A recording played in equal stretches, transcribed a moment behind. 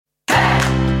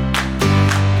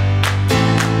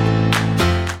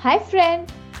Hi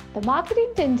friends! The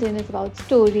Marketing Tintin is about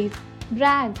stories,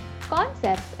 brands,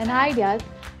 concepts, and ideas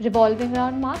revolving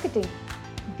around marketing.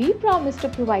 We promise to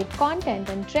provide content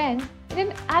and trends in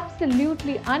an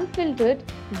absolutely unfiltered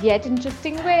yet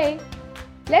interesting way.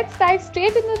 Let's dive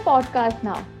straight into the podcast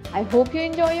now. I hope you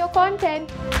enjoy your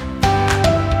content.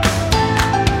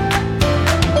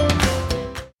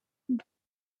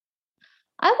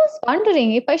 I was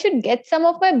wondering if I should get some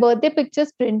of my birthday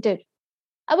pictures printed.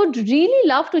 I would really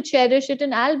love to cherish it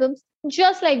in albums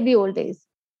just like the old days.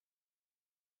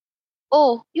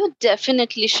 Oh, you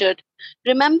definitely should.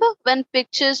 Remember when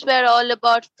pictures were all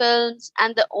about films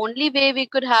and the only way we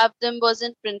could have them was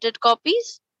in printed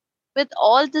copies? With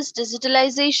all this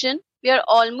digitalization, we are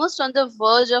almost on the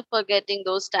verge of forgetting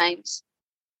those times.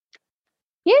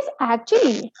 Yes,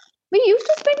 actually, we used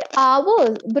to spend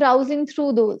hours browsing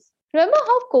through those. Remember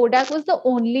how Kodak was the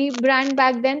only brand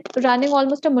back then running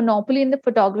almost a monopoly in the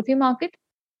photography market?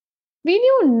 We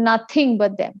knew nothing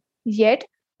but them. Yet,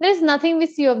 there is nothing we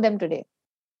see of them today.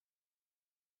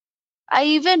 I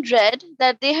even read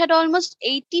that they had almost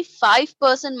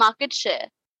 85% market share.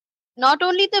 Not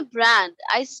only the brand,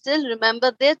 I still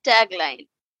remember their tagline: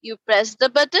 You press the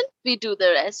button, we do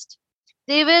the rest.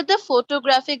 They were the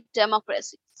photographic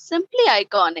democracy. Simply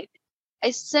iconic. I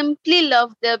simply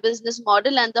loved their business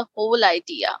model and the whole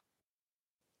idea.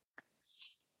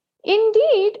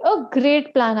 Indeed, a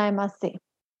great plan, I must say.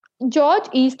 George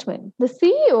Eastman, the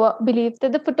CEO, believed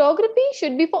that the photography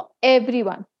should be for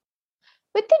everyone.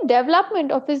 With the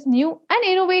development of his new and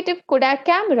innovative Kodak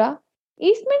camera,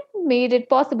 Eastman made it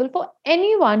possible for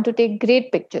anyone to take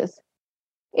great pictures.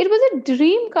 It was a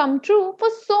dream come true for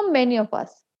so many of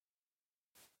us.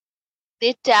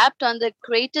 They tapped on the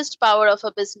greatest power of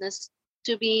a business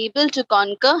to be able to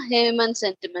conquer human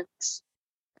sentiments.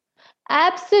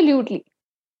 Absolutely.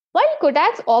 While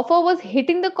Kodak's offer was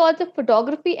hitting the chords of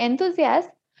photography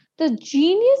enthusiasts, the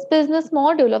genius business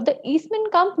model of the Eastman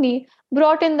Company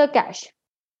brought in the cash.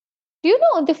 Do you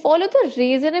know they follow the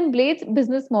razor and blades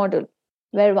business model,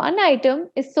 where one item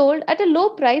is sold at a low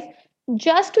price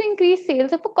just to increase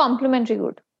sales of a complementary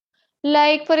good?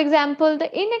 Like, for example,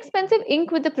 the inexpensive ink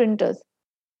with the printers,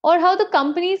 or how the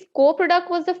company's co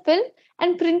product was the film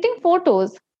and printing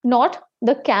photos, not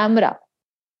the camera.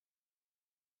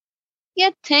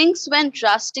 Yet things went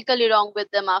drastically wrong with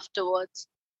them afterwards.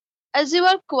 As you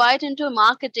are quite into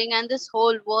marketing and this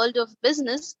whole world of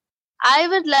business, I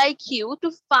would like you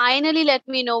to finally let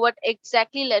me know what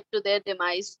exactly led to their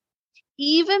demise.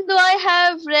 Even though I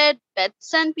have read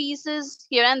bits and pieces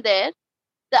here and there,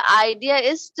 the idea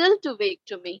is still too vague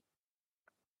to me.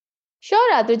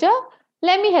 Sure, Adrija,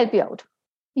 let me help you out.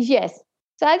 Yes.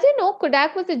 So, as you know,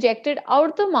 Kodak was ejected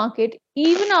out of the market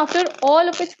even after all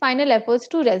of its final efforts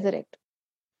to resurrect,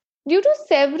 due to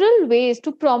several ways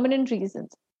to prominent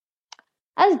reasons.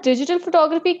 As digital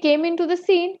photography came into the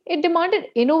scene, it demanded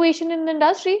innovation in the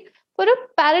industry for a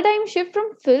paradigm shift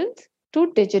from films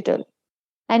to digital.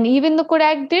 And even though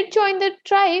Kodak did join the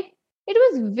tribe, it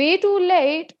was way too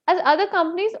late as other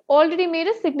companies already made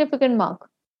a significant mark.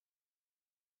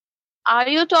 Are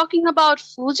you talking about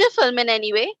Fujifilm in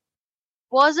any way?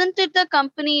 Wasn't it the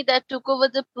company that took over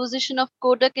the position of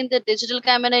Kodak in the digital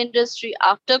camera industry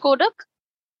after Kodak?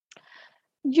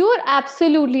 You're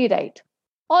absolutely right.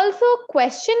 Also,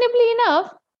 questionably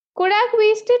enough, Kodak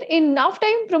wasted enough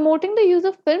time promoting the use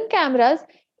of film cameras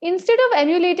instead of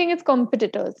emulating its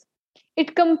competitors.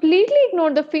 It completely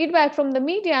ignored the feedback from the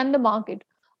media and the market.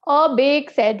 A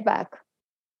big setback.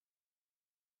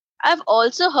 I've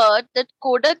also heard that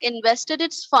Kodak invested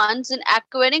its funds in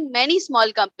acquiring many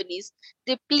small companies,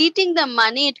 depleting the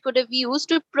money it could have used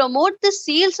to promote the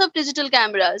sales of digital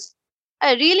cameras.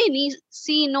 I really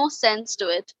see no sense to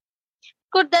it.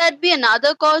 Could that be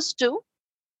another cause too?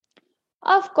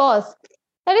 Of course,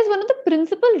 that is one of the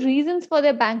principal reasons for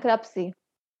their bankruptcy.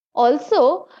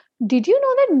 Also, did you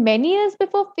know that many years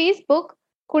before Facebook,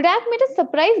 Kodak made a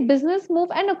surprise business move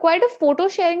and acquired a photo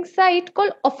sharing site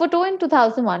called Photo in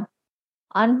 2001?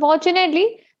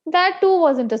 Unfortunately, that too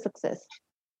wasn't a success.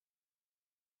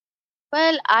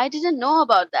 Well, I didn't know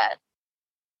about that.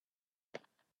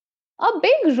 A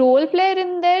big role player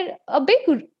in their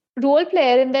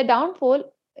downfall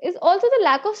is also the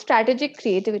lack of strategic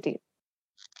creativity.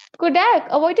 Kodak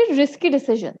avoided risky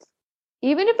decisions,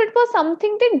 even if it was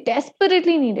something they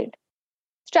desperately needed.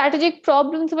 Strategic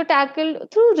problems were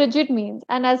tackled through rigid means,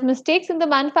 and as mistakes in the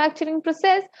manufacturing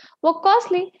process were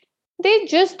costly, they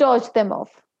just dodged them off.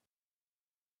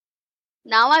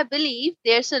 Now I believe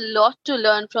there's a lot to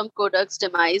learn from Kodak's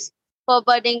demise for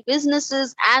budding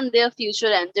businesses and their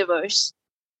future endeavors.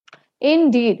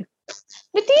 Indeed.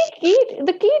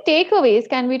 The key takeaways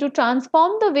can be to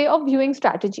transform the way of viewing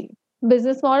strategy,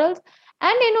 business models,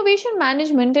 and innovation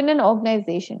management in an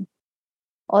organization.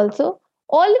 Also,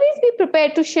 always be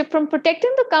prepared to shift from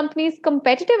protecting the company's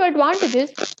competitive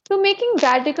advantages to making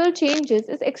radical changes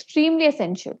is extremely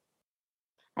essential.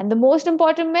 And the most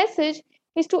important message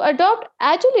is to adopt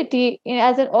agility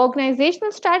as an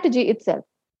organizational strategy itself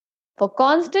for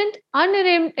constant,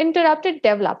 uninterrupted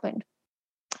development.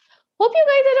 Hope you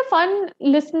guys had a fun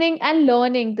listening and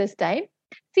learning this time.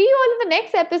 See you all in the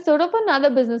next episode of another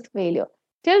business failure.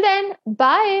 Till then,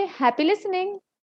 bye. Happy listening.